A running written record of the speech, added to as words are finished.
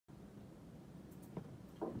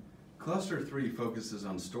Cluster 3 focuses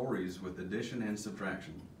on stories with addition and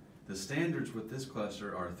subtraction. The standards with this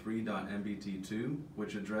cluster are 3.MBT2,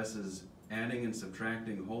 which addresses adding and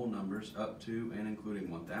subtracting whole numbers up to and including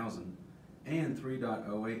 1,000, and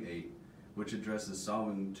 3.088, which addresses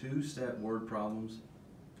solving two-step word problems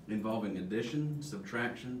involving addition,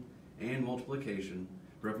 subtraction, and multiplication,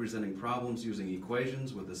 representing problems using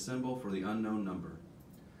equations with a symbol for the unknown number.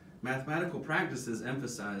 Mathematical practices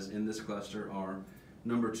emphasized in this cluster are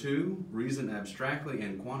number 2, reason abstractly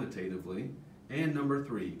and quantitatively, and number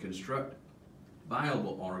 3, construct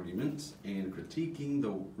viable arguments and critiquing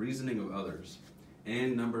the reasoning of others,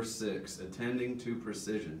 and number 6, attending to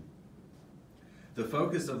precision. The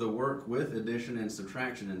focus of the work with addition and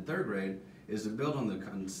subtraction in 3rd grade is to build on the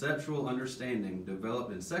conceptual understanding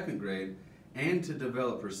developed in 2nd grade and to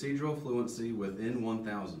develop procedural fluency within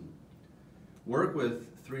 1,000. Work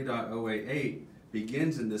with 3.088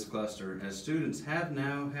 begins in this cluster as students have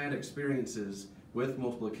now had experiences with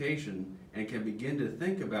multiplication and can begin to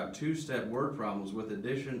think about two-step word problems with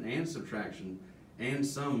addition and subtraction and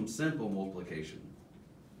some simple multiplication.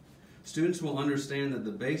 Students will understand that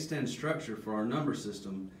the base 10 structure for our number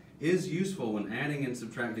system is useful when adding and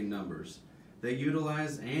subtracting numbers. They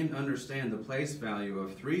utilize and understand the place value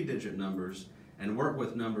of 3-digit numbers and work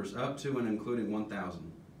with numbers up to and including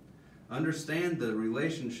 1,000. Understand the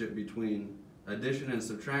relationship between addition and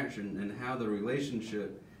subtraction and how the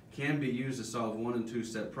relationship can be used to solve 1- and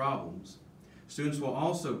 2-step problems. Students will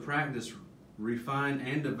also practice, refine,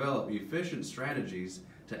 and develop efficient strategies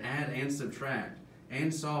to add and subtract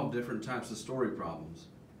and solve different types of story problems.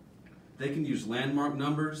 They can use landmark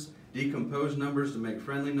numbers, decompose numbers to make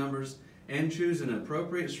friendly numbers, and choose an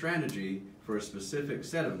appropriate strategy for a specific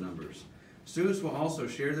set of numbers. Students will also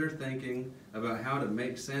share their thinking about how to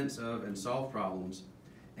make sense of and solve problems,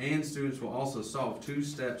 and students will also solve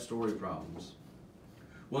two-step story problems.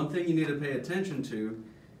 One thing you need to pay attention to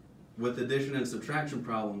with addition and subtraction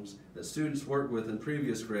problems that students work with in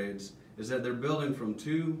previous grades is that they're building from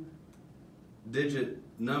 2-digit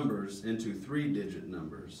numbers into 3-digit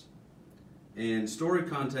numbers. And story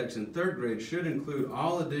context in 3rd grade should include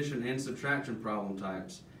all addition and subtraction problem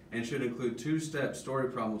types and should include two-step story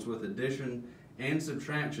problems with addition and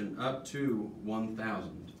subtraction up to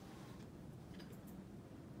 1,000.